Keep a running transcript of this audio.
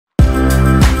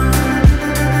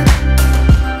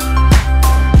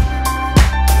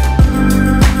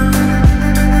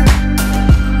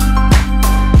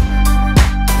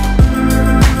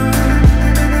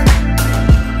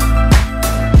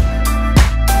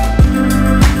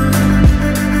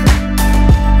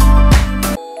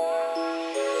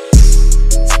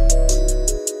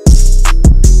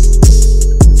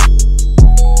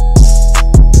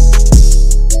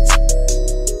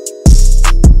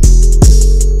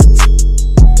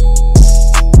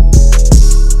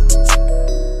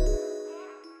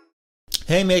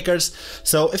Hey makers,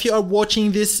 so if you are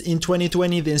watching this in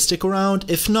 2020 then stick around,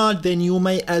 if not then you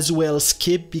may as well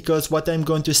skip, because what I'm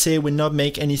going to say will not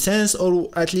make any sense, or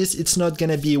at least it's not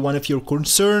gonna be one of your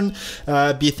concern.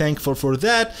 Be thankful for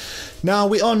that. Now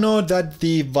we all know that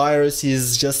the virus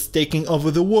is just taking over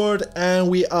the world and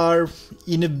we are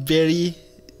in a very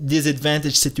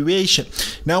disadvantaged situation.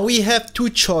 Now we have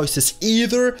two choices: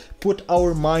 either put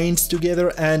our minds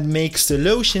together and make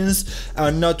solutions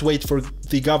and not wait for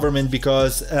the government,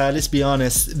 because let's be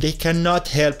honest, they cannot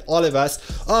help all of us,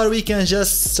 or we can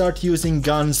just start using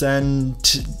guns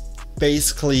and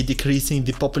basically decreasing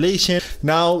the population.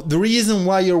 Now the reason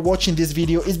why you're watching this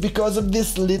video is because of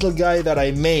this little guy that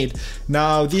I made.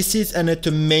 Now this is an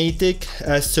automatic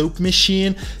soap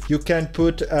machine. You can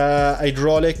put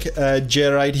hydraulic jet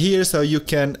right here, so you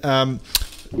can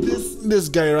this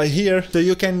guy right here, so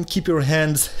you can keep your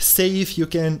hands safe, you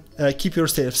can keep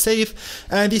yourself safe,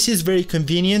 and this is very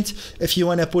convenient if you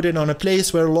want to put it on a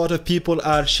place where a lot of people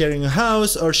are sharing a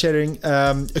house or sharing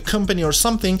a company or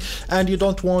something, and you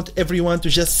don't want everyone to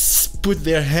just put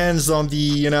their hands on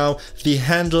the the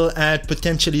handle and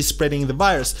potentially spreading the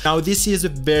virus. Now this is a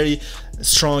very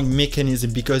strong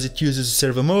mechanism because it uses a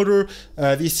servo motor.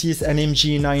 This is an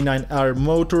MG99R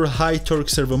motor, high torque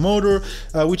servo motor,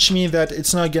 which means that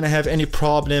it's not gonna have any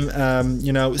problem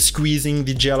squeezing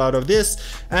the gel out of this,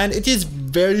 and it is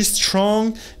very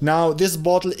strong. Now this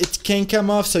bottle, it can come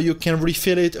off, so you can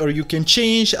refill it or you can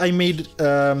change. I made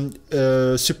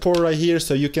support right here,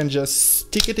 so you can just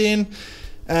stick it in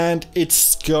and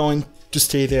it's going to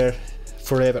stay there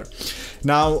forever.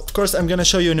 Now of course I'm gonna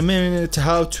show you in a minute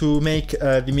how to make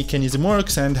the mechanism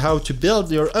works and how to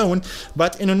build your own,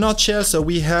 but in a nutshell, so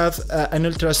we have an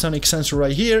ultrasonic sensor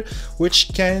right here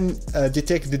which can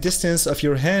detect the distance of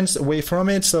your hands away from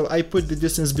it. So I put the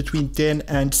distance between 10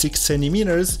 and 6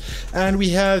 centimeters, and we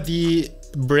have the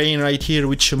brain right here,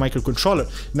 which is a microcontroller.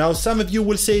 Now some of you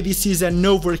will say this is an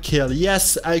overkill.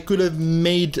 Yes, I could have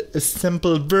made a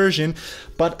simple version,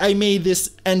 but I made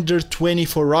this under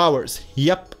 24 hours.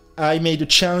 Yep, I made a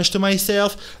challenge to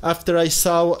myself after I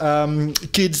saw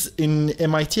kids in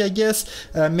MIT, I guess,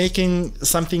 making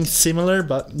something similar,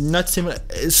 but not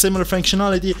similar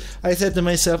functionality. I said to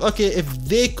myself, okay, if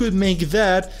they could make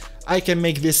that, I can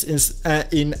make this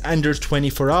in under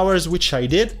 24 hours, which I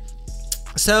did.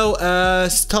 So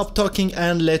stop talking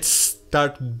and let's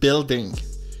start building.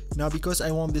 Now because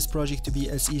I want this project to be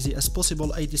as easy as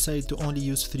possible, I decided to only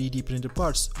use 3D printed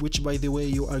parts, which by the way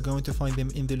you are going to find them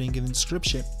in the link in the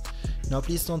description. Now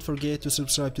please don't forget to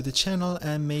subscribe to the channel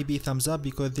and maybe thumbs up,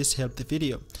 because this helped the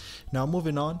video. Now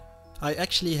moving on, I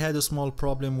actually had a small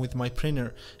problem with my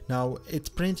printer. Now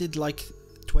it printed like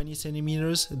 20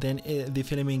 centimeters, then the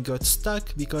filament got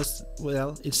stuck because,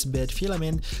 well, it's bad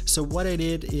filament. So what I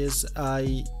did is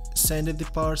I sanded the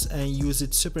parts and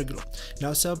used super glue.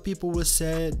 Now some people will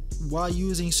say, why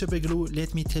using super glue?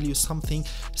 Let me tell you something.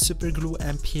 Super glue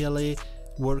and PLA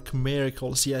work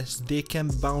miracles. Yes, they can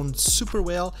bond super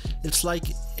well. It's like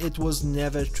it was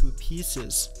never two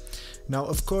pieces. Now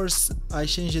of course I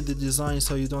changed the design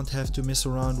so you don't have to mess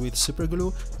around with super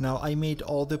glue. Now I made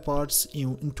all the parts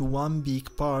into one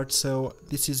big part, so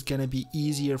this is gonna be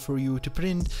easier for you to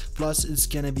print, plus it's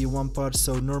gonna be one part,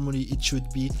 so normally it should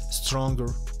be stronger.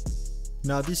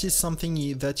 Now this is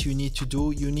something that you need to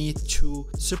do. You need to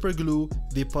super glue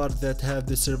the part that have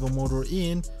the servo motor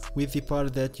in with the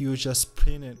part that you just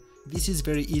printed. This is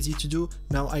very easy to do.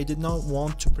 Now I did not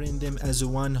want to print them as a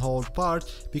one whole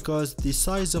part because the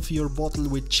size of your bottle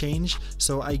will change,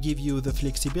 so I give you the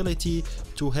flexibility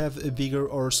to have a bigger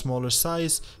or smaller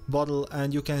size bottle,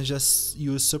 and you can just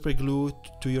use super glue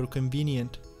to your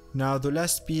convenience. Now the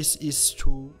last piece is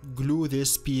to glue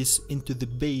this piece into the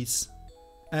base,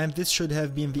 and this should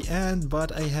have been the end,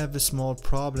 but I have a small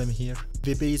problem here.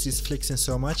 The base is flexing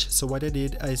so much, so what I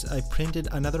did is I printed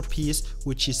another piece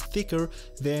which is thicker,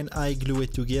 then I glue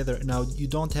it together. Now you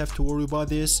don't have to worry about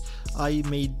this. I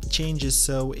made changes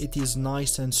so it is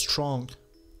nice and strong.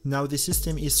 Now the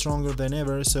system is stronger than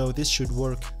ever, so this should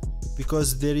work.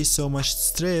 Because there is so much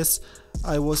stress,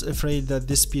 I was afraid that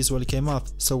this piece will come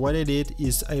off. So what I did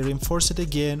is I reinforced it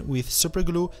again with super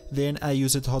glue, then I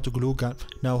used hot glue gun.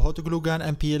 Now hot glue gun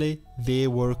and PLA, they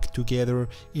work together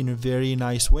in a very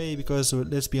nice way, because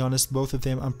let's be honest, both of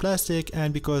them are plastic,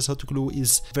 and because hot glue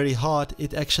is very hot,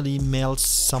 it actually melts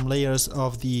some layers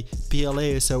of the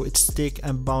PLA, so it sticks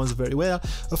and bounces very well.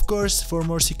 Of course, for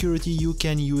more security you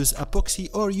can use epoxy,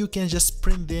 or you can just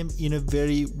print them in a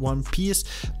very one piece,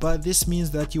 but this means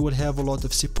that you will have a lot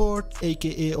of support,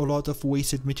 aka a lot of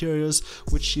wasted materials,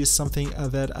 which is something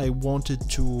that I wanted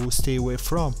to stay away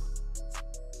from.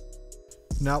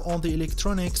 Now on the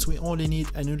electronics, we only need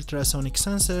an ultrasonic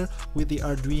sensor with the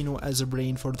Arduino as a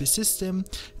brain for the system.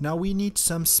 Now we need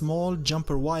some small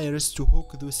jumper wires to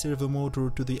hook the servo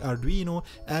motor to the Arduino,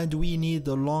 and we need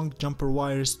the long jumper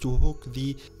wires to hook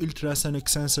the ultrasonic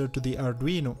sensor to the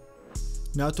Arduino.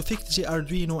 Now to fix the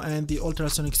Arduino and the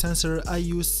ultrasonic sensor, I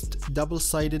used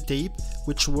double-sided tape,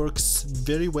 which works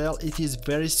very well. It is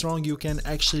very strong. You can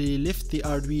actually lift the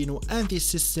Arduino and the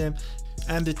system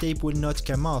and the tape will not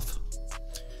come off.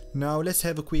 Now let's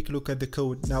have a quick look at the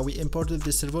code. Now we imported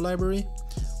the servo library,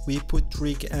 we put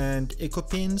trig and echo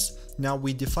pins. Now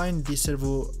we defined the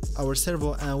our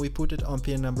servo and we put it on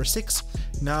pin number 6.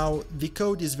 Now the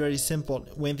code is very simple.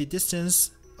 When the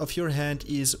distance of your hand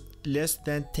is less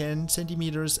than 10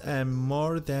 centimeters and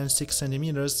more than 6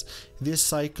 centimeters, this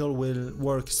cycle will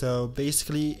work. So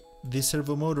basically the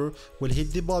servo motor will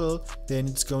hit the bottle, then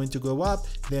it's going to go up,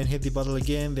 then hit the bottle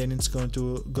again, then it's going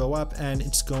to go up, and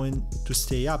it's going to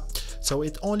stay up. So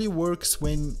it only works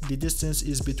when the distance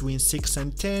is between 6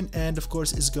 and 10, and of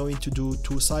course it's going to do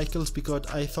 2 cycles, because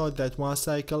I thought that 1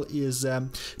 cycle is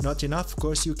not enough. Of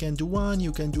course you can do 1,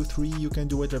 you can do 3, you can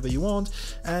do whatever you want.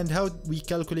 And how we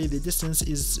calculate the distance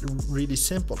is really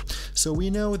simple. So we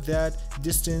know that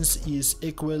distance is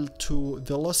equal to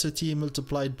velocity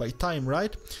multiplied by time,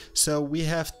 right? So we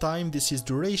have time, this is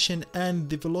duration, and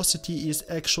the velocity is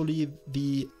actually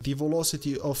the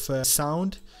velocity of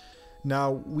sound.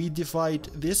 Now we divide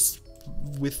this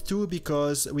with 2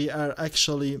 because we are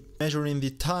actually measuring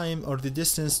the time or the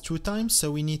distance 2 times, so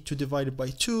we need to divide it by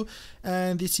 2,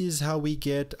 and this is how we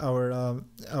get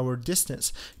our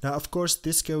distance. Now of course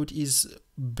this code is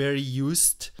very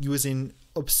used using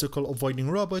obstacle avoiding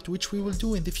robot, which we will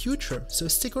do in the future, so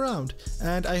stick around.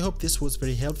 And I hope this was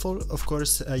very helpful. Of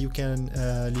course you can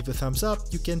leave a thumbs up,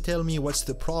 you can tell me what's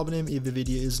the problem if the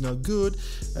video is not good,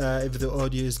 if the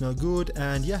audio is not good,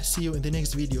 and yeah, see you in the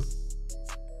next video.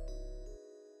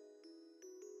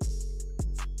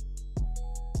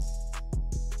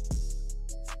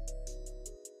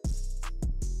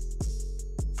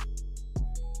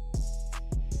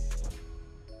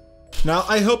 Now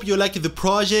I hope you liked the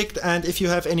project, and if you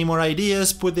have any more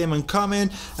ideas, put them in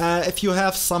comment. If you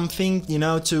have something, you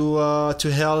know, to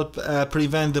help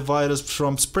prevent the virus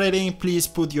from spreading, please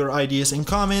put your ideas in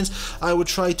comments. I will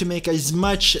try to make as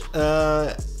much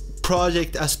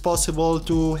project as possible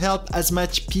to help as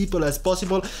much people as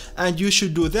possible, and you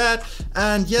should do that.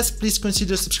 And yes, please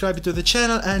consider subscribing to the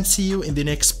channel, and see you in the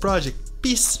next project.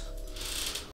 Peace.